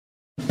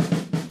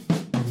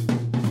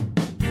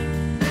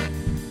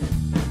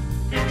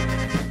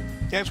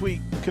As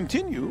we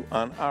continue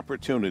on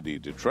Opportunity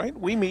Detroit,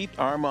 we meet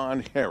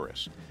Armand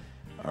Harris.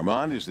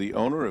 Armand is the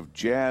owner of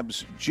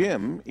Jab's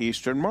Gym,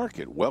 Eastern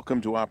Market. Welcome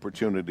to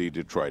Opportunity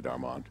Detroit,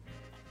 Armand.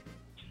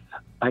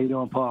 How you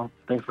doing, Paul?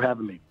 Thanks for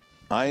having me.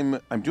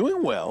 I'm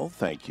doing well,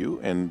 thank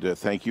you, and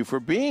thank you for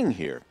being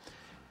here.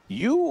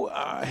 You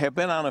have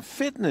been on a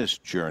fitness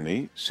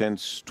journey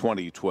since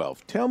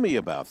 2012. Tell me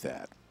about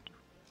that.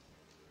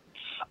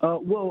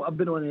 Well, I've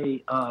been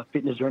on a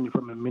fitness journey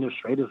from an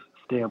administrative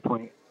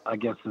standpoint, I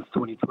guess, since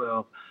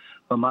 2012.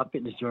 But my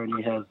fitness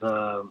journey has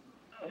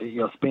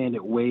spanned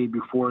it way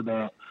before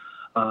that.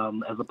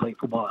 As I played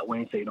football at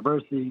Wayne State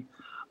University,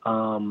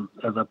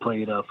 as I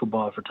played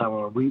football for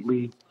Tyrone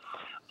Wheatley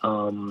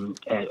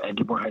at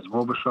Dearborn Heights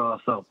Robershaw.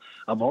 So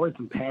I've always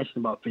been passionate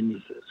about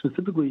fitness,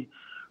 specifically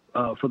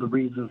for the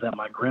reasons that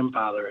my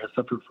grandfather has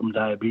suffered from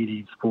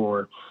diabetes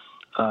for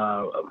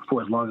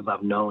as long as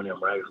I've known him,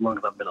 right? As long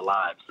as I've been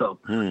alive. So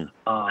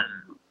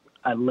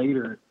I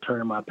later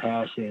turned my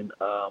passion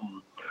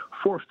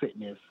for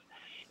fitness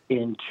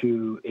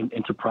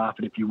into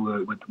profit, if you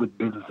would, with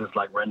businesses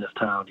like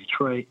Town,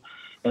 Detroit,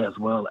 as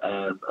well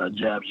as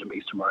Jab's Gym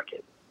Eastern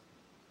Market.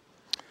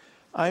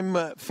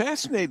 I'm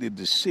fascinated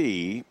to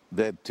see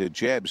that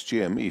Jab's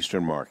Gym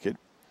Eastern Market,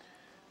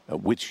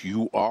 which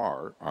you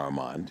are,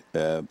 Armand,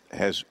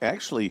 has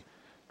actually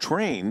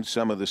trained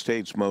some of the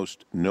state's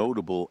most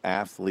notable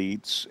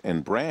athletes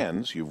and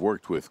brands. You've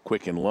worked with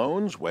Quicken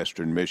Loans,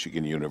 Western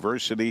Michigan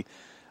University,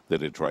 the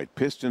Detroit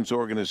Pistons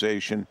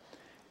organization,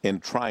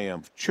 and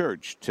Triumph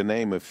Church, to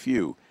name a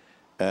few.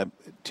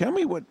 Tell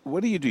me,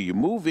 what do? You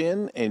move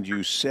in and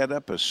you set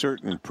up a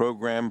certain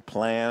program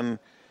plan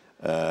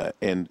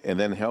and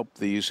then help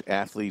these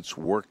athletes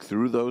work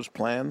through those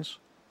plans?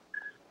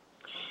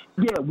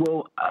 Yeah,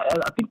 well,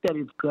 I think that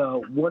it's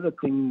one of the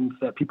things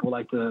that people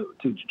like to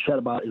chat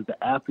about is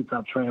the athletes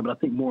I've trained, but I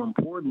think more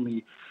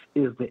importantly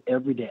is the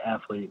everyday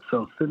athlete.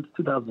 So since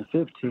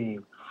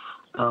 2015,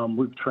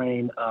 we've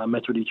trained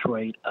Metro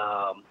Detroit,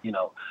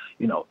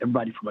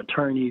 everybody from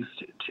attorneys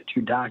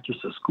to doctors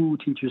to school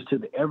teachers to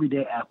the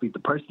everyday athlete, the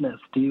person that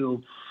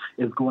still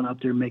is going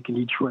out there making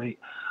Detroit,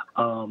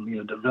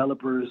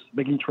 developers,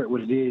 making Detroit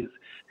what it is.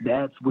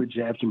 That's where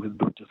Jab's Gym has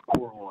built its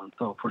core on.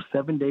 So for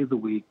 7 days a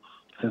week,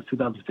 since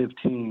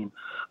 2015,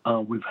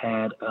 we've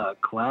had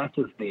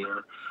classes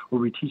there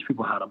where we teach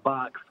people how to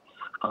box.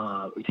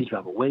 We teach people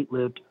how to weight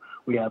lift.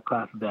 We have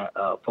classes that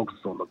focus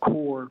on the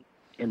core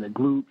and the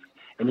glutes.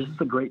 And this is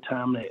a great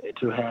time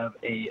to have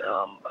a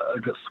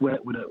good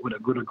sweat with a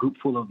group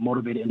full of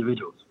motivated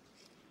individuals.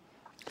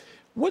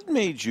 What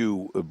made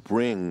you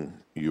bring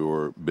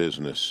your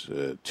business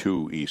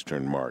to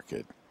Eastern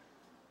Market?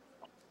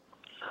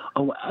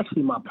 Oh, well,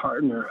 actually, my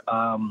partner,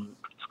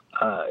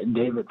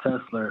 David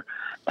Tesler,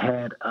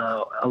 had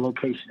a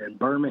location in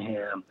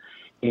Birmingham,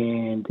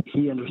 and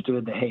he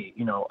understood that, hey,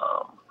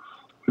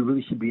 we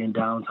really should be in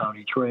downtown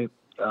Detroit.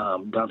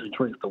 Downtown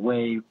Detroit is the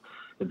wave.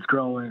 It's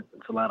growing.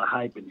 It's a lot of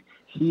hype. And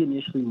he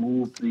initially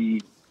moved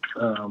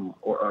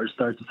or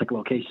started the second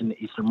location in the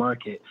Eastern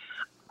Market.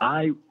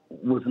 I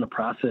was in the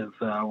process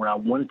where I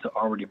wanted to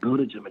already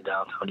build a gym in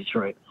downtown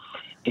Detroit.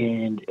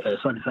 And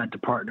so I decided to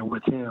partner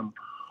with him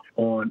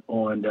on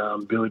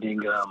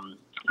building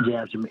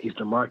Jab's Gym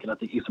Eastern Market. I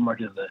think Eastern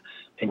Market is an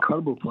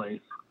incredible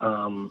place,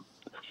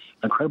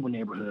 incredible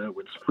neighborhood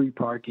with free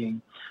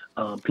parking.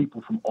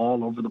 People from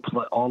all over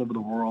the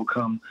world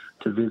come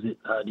to visit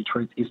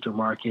Detroit's Eastern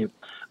Market,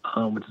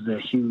 which is a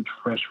huge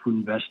fresh fruit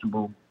and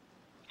vegetable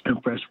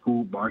and fresh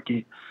food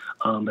market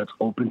that's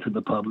open to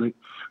the public.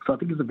 So I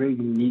think it's a very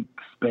unique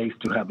space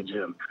to have a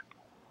gym.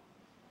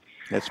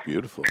 That's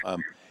beautiful.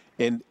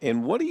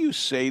 And what do you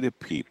say to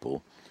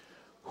people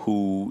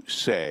who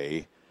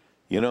say,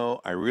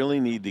 I really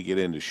need to get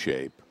into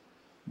shape,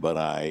 but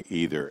I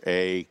either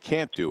A,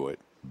 can't do it,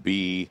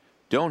 B,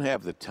 don't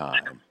have the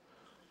time,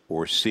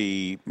 or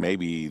C,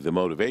 maybe the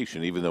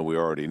motivation, even though we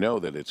already know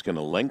that it's going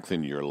to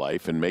lengthen your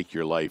life and make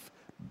your life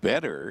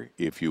better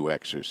if you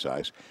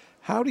exercise.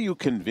 How do you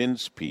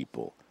convince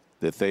people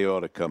that they ought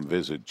to come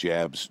visit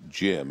Jab's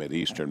Gym at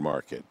Eastern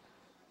Market?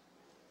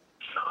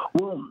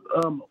 Well,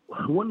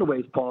 one of the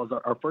ways, Paul, is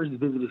our first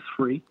visit is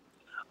free.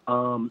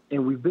 And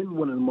we've been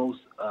one of the most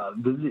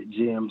visited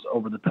gyms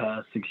over the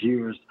past 6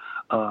 years,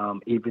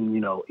 even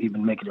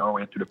making it our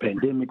way through the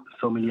pandemic.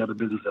 So many other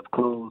businesses have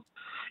closed.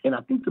 And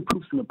I think the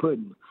proof's in the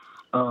pudding.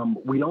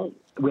 We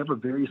have a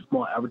very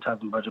small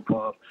advertising budget,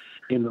 Paul.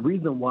 And the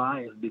reason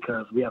why is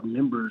because we have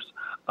members,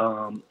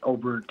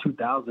 over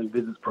 2,000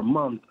 visits per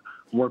month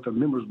worth of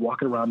members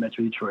walking around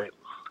Metro Detroit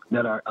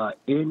that are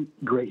in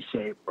great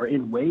shape or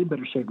in way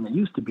better shape than they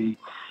used to be.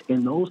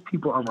 And those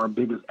people are our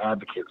biggest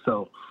advocates.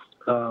 So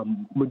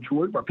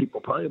majority of our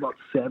people, probably about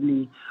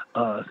 75%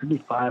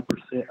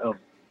 of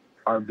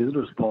our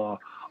visitors, Paul,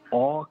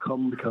 all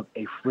come because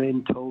a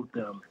friend told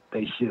them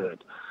they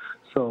should.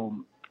 So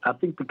I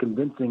think the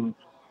convincing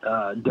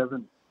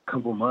doesn't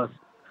come from us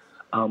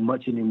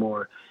much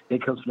anymore.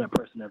 It comes from that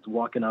person that's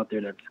walking out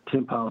there that's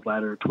 10 pounds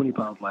lighter, 20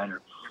 pounds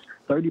lighter,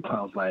 30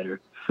 pounds lighter,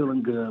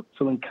 feeling good,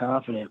 feeling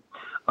confident,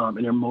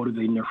 and they're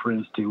motivating their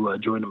friends to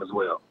join them as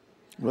well.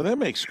 Well, that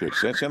makes good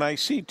sense. And I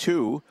see,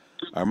 too,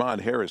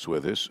 Armand Harris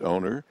with us,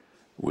 owner,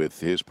 with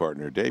his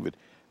partner David,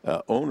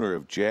 owner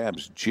of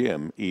Jab's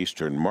Gym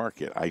Eastern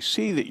Market. I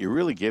see that you're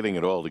really getting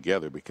it all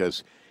together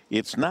because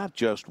it's not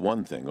just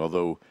one thing,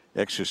 although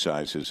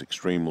exercise is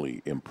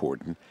extremely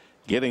important.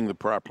 Getting the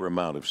proper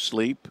amount of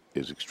sleep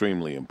is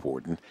extremely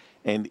important,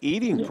 and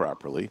eating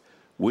properly,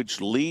 which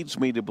leads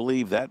me to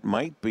believe that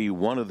might be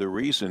one of the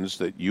reasons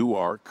that you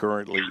are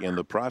currently in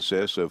the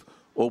process of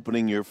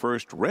opening your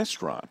first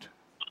restaurant.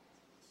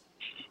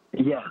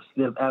 Yes,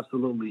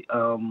 absolutely.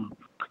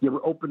 Yeah,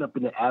 we're opening up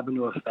in the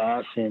Avenue of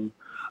Fashion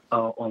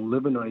on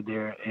Livernois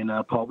there, and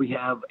Paul, we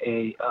have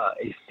a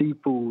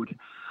seafood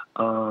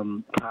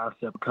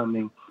concept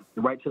coming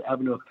right to the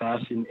Avenue of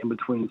Fashion in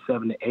between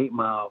 7 to 8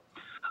 Mile,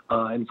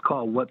 and it's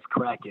called What's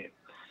Cracking.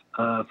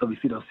 So we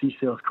see those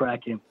seashells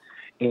cracking,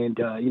 and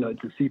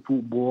it's a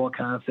seafood boil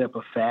concept,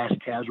 a fast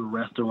casual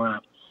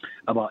restaurant,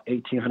 about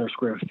 1,800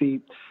 square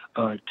feet.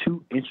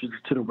 2 entrances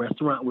to the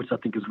restaurant, which I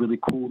think is really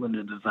cool in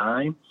the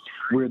design,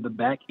 where the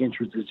back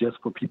entrance is just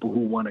for people who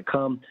want to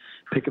come,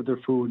 pick up their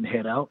food, and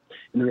head out.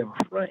 And then we have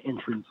a front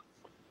entrance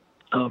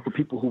for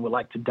people who would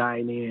like to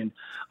dine in,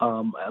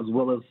 as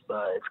well as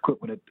it's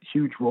equipped with a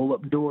huge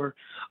roll-up door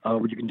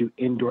where you can do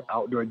indoor,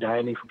 outdoor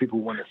dining for people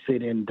who want to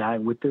sit in and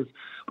dine with us.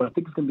 But I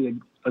think it's going to be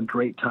a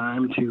great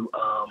time to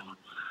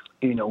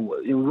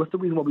what's the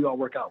reason why we all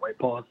work out, right,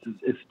 Paul?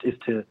 Is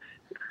to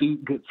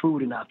eat good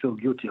food and not feel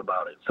guilty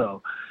about it.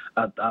 So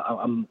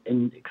I'm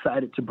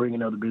excited to bring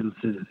another business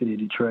to the city of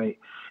Detroit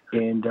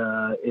and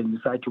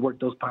excited to work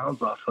those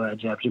pounds off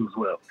Jab's Gym as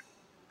well.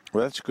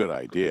 Well, that's a good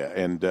idea.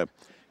 And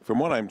from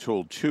what I'm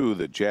told, too,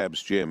 that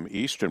Jab's Gym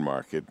Eastern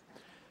Market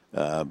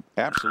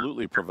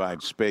absolutely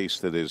provides space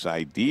that is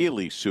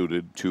ideally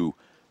suited to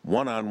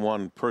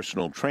one-on-one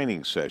personal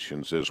training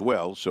sessions as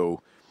well.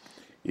 So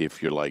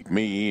if you're like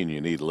me and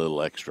you need a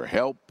little extra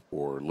help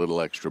or a little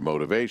extra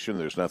motivation,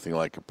 there's nothing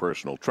like a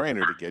personal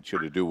trainer to get you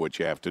to do what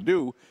you have to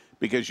do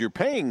because you're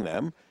paying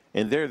them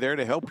and they're there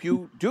to help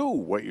you do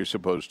what you're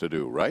supposed to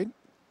do, right?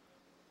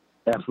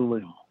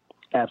 Absolutely.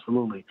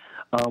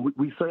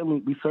 We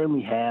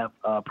certainly have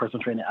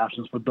personal training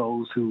options for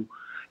those who,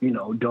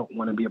 don't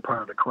want to be a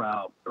part of the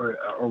crowd or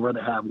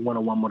rather have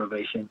one-on-one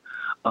motivation.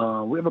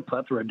 We have a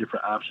plethora of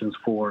different options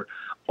for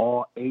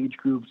all age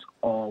groups,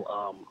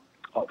 all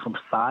from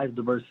size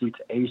diversity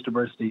to age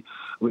diversity.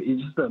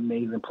 It's just an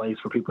amazing place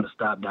for people to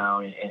stop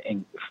down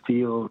and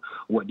feel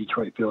what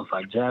Detroit feels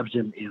like. Jab's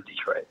Gym is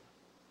Detroit.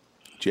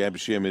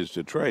 Jab's Gym is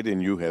Detroit,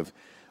 and you have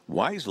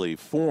wisely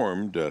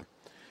formed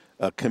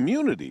a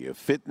community of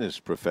fitness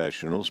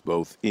professionals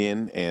both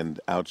in and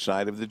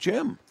outside of the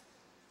gym.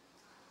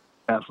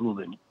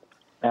 Absolutely.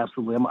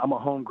 I'm a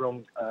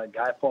homegrown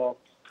guy, Paul.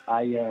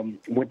 I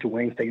went to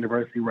Wayne State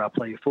University where I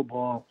played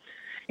football,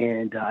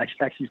 and I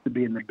actually used to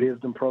be in the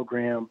Bisdom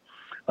program.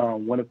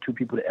 One of two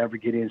people to ever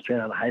get in straight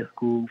out of high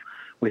school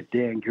with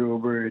Dan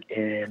Gilbert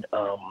and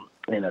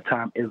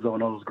Tom Izzo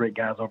and all those great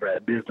guys over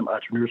at Bisdom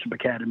Entrepreneurship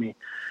Academy.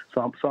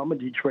 So I'm a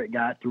Detroit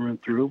guy through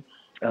and through.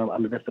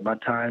 I'm invested my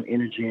time,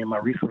 energy, and my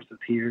resources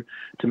here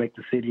to make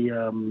the city,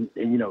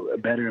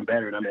 better and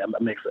better. And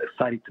I'm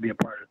excited to be a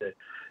part of it.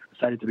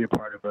 Excited to be a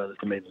part of this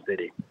amazing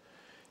city.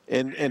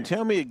 And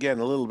tell me again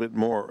a little bit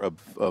more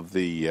of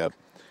the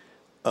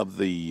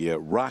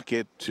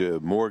Rocket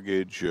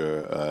Mortgage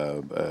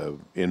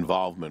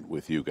involvement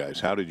with you guys.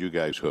 How did you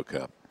guys hook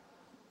up?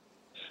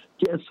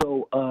 Yeah,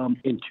 so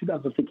in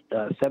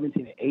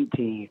 2017 and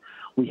 18,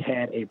 we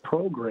had a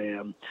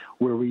program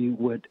where we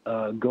would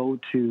go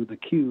to the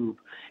Cube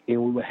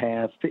and we would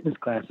have fitness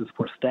classes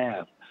for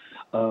staff.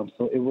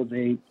 So it was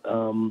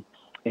an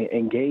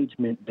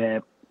engagement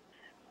that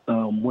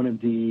one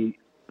of the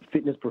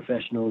fitness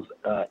professionals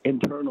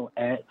internal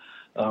at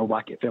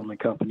Rocket Family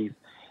Companies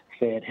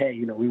said,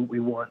 hey, we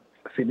want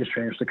fitness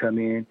trainers to come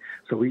in.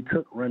 So we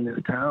run this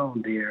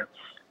town there.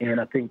 And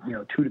I think,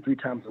 2 to 3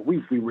 times a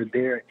week, we were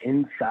there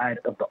inside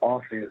of the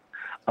office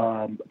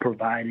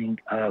providing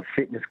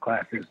fitness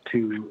classes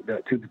to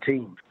the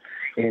team.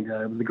 And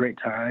it was a great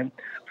time.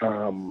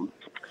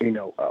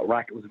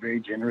 Rocket was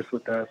very generous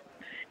with us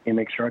and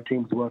make sure our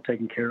team was well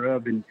taken care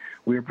of. And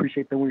we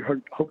appreciate them. We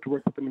hope to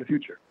work with them in the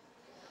future.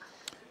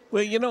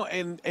 Well,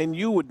 and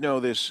you would know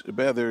this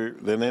better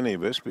than any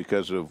of us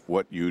because of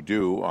what you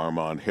do,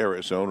 Armand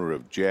Harris, owner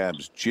of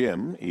Jab's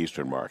Gym,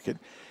 Eastern Market,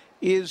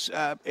 is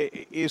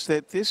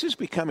that this has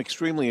become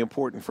extremely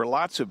important for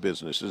lots of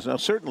businesses. Now,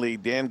 certainly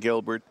Dan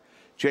Gilbert,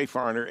 Jay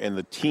Farner, and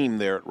the team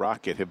there at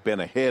Rocket have been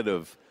ahead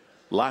of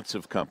lots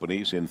of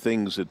companies in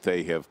things that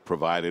they have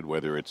provided,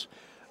 whether it's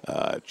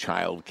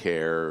child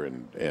care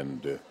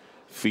and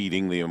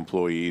feeding the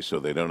employees so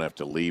they don't have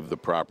to leave the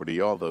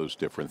property, all those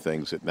different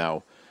things that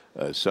now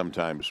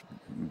sometimes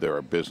there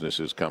are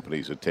businesses,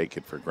 companies that take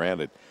it for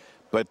granted.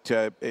 But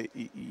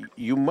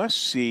you must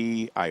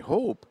see, I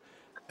hope,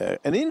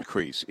 an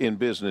increase in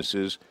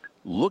businesses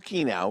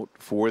looking out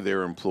for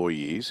their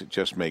employees. It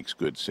just makes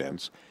good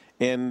sense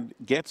and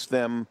gets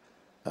them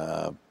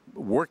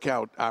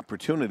workout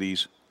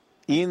opportunities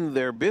in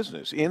their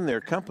business, in their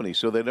company,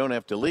 so they don't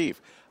have to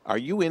leave. Are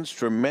you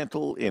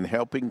instrumental in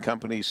helping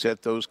companies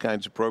set those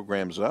kinds of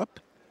programs up?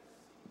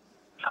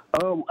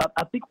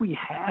 I think we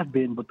have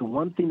been, but the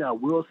one thing I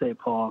will say,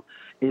 Paul,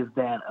 is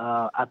that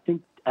I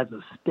think as a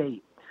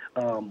state,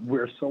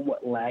 we're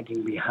somewhat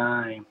lagging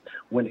behind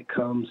when it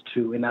comes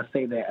to, and I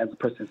say that as a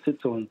person who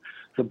sits on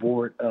the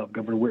board of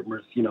Governor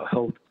Whitmer's,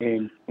 Health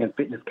and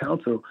Fitness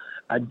Council.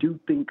 I do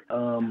think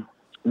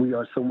we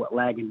are somewhat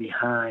lagging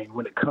behind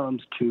when it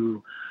comes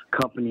to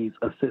companies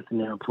assisting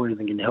their employees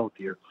in getting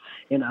healthier.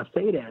 And I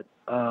say that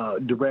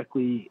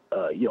directly,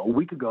 a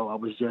week ago, I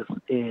was just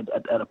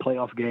at a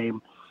playoff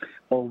game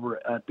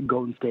over at the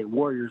Golden State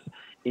Warriors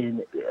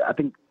in, I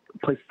think,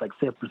 places like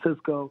San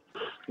Francisco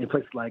and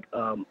places like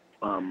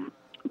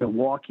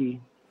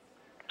Milwaukee,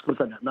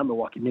 not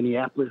Milwaukee,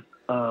 Minneapolis,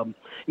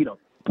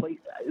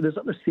 there's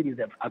other cities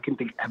that I can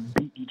think have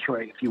beat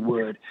Detroit, if you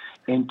would,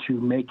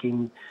 into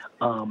making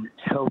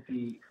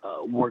healthy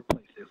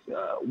workplaces.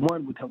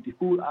 One, with healthy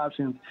food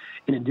options,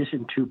 in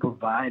addition to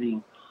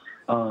providing,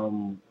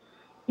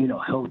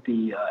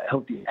 healthy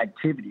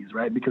activities,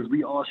 right? Because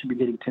we all should be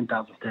getting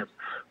 10,000 steps.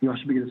 We all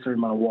should be getting a certain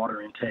amount of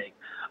water intake.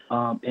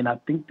 And I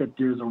think that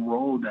there's a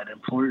role that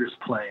employers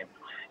play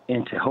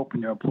into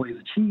helping their employees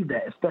achieve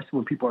that, especially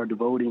when people are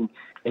devoting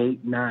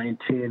 8, 9,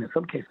 10, in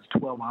some cases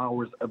 12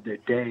 hours of their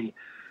day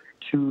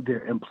to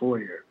their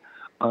employer.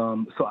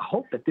 So I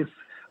hope that this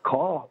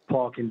call,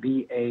 Paul, can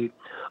be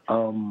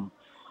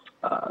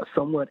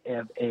somewhat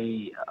of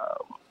a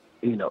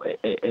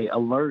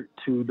alert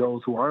to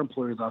those who are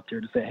employers out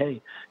there to say,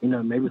 hey,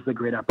 maybe it's a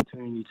great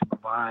opportunity to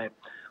provide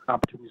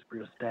opportunities for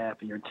your staff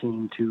and your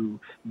team to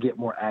get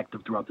more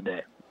active throughout the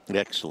day.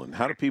 Excellent.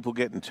 How do people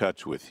get in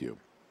touch with you?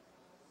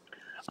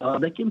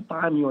 They can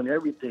find me on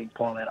everything,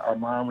 Paul, at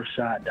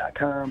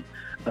ArmandRashad.com,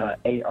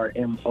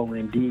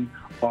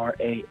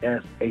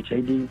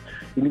 ArmandRashad.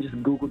 You can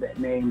just Google that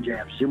name.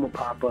 Jabs Gym will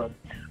pop up.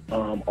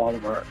 All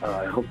of our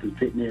health and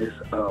fitness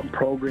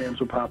programs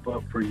will pop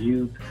up for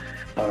youth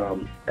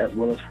as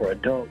well as for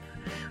adults.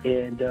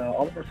 And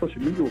all of our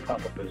social media will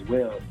pop up as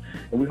well.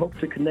 And we hope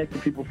to connect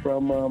with people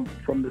from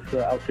this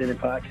outstanding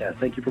podcast.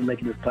 Thank you for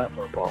making this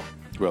platform, Paul.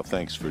 Well,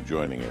 thanks for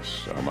joining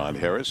us. Armand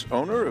Harris,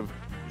 owner of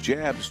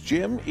Jabs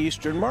Gym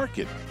Eastern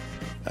Market,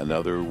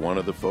 another one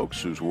of the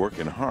folks who's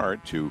working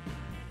hard to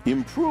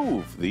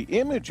improve the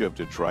image of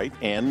Detroit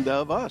and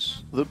of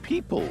us, the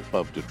people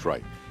of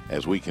Detroit,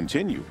 as we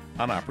continue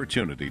on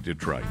Opportunity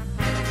Detroit.